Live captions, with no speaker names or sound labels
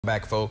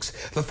Back, folks.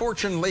 The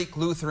Fortune Lake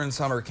Lutheran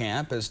Summer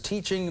Camp is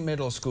teaching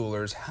middle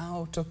schoolers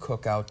how to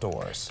cook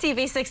outdoors.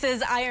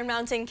 TV6's Iron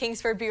Mountain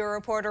Kingsford Bureau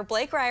reporter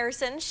Blake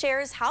Ryerson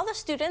shares how the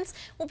students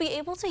will be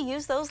able to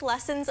use those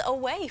lessons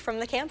away from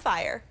the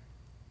campfire.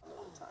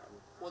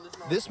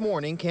 This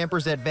morning,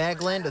 campers at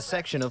Vagland, a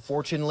section of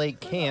Fortune Lake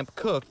Camp,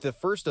 cooked the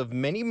first of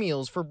many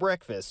meals for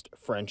breakfast,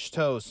 French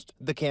toast.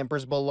 The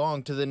campers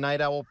belong to the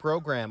Night Owl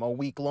program, a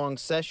week-long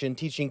session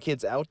teaching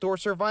kids outdoor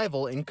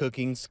survival and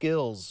cooking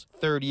skills.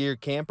 Third-year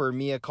camper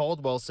Mia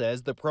Caldwell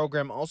says the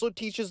program also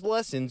teaches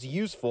lessons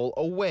useful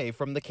away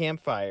from the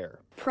campfire.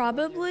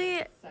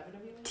 Probably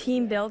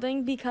team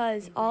building,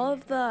 because all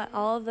of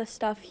the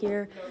stuff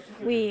here,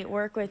 we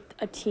work with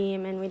a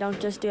team and we don't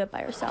just do it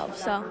by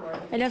ourselves, so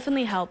it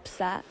definitely helps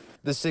that.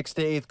 The 6th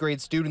to 8th grade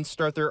students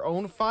start their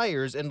own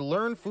fires and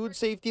learn food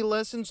safety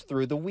lessons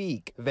through the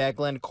week.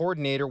 Vagland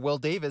coordinator Will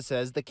Davis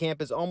says the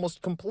camp is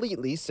almost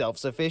completely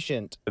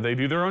self-sufficient. They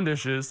do their own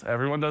dishes.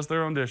 Everyone does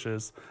their own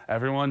dishes.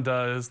 Everyone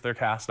does their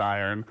cast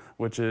iron,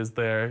 which is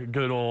their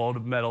good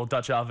old metal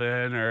Dutch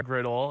oven or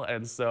griddle.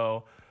 And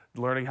so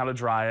learning how to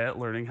dry it,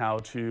 learning how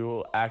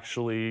to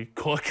actually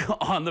cook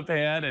on the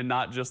pan and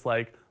not just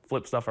like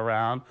flip stuff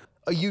around.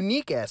 A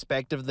unique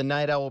aspect of the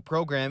Night Owl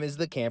program is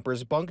the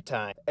campers' bunk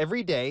time.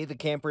 Every day, the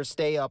campers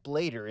stay up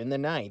later in the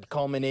night,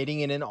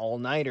 culminating in an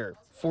all-nighter.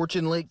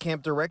 Fortune Lake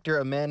Camp Director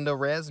Amanda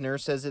Rasner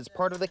says it's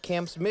part of the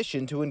camp's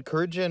mission to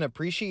encourage an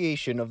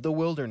appreciation of the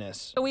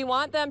wilderness. We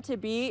want them to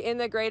be in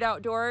the great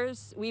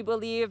outdoors. We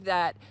believe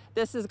that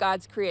this is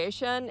God's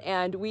creation,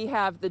 and we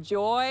have the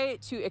joy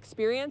to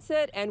experience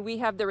it, and we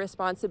have the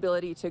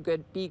responsibility to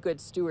be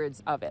good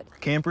stewards of it.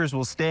 Campers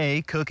will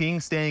stay cooking,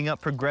 staying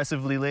up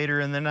progressively later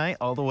in the night,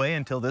 all the way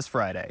until this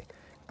Friday.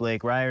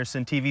 Blake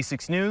Ryerson,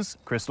 TV6 News,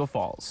 Crystal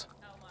Falls.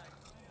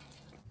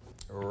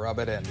 Rub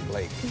it in,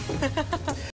 Blake.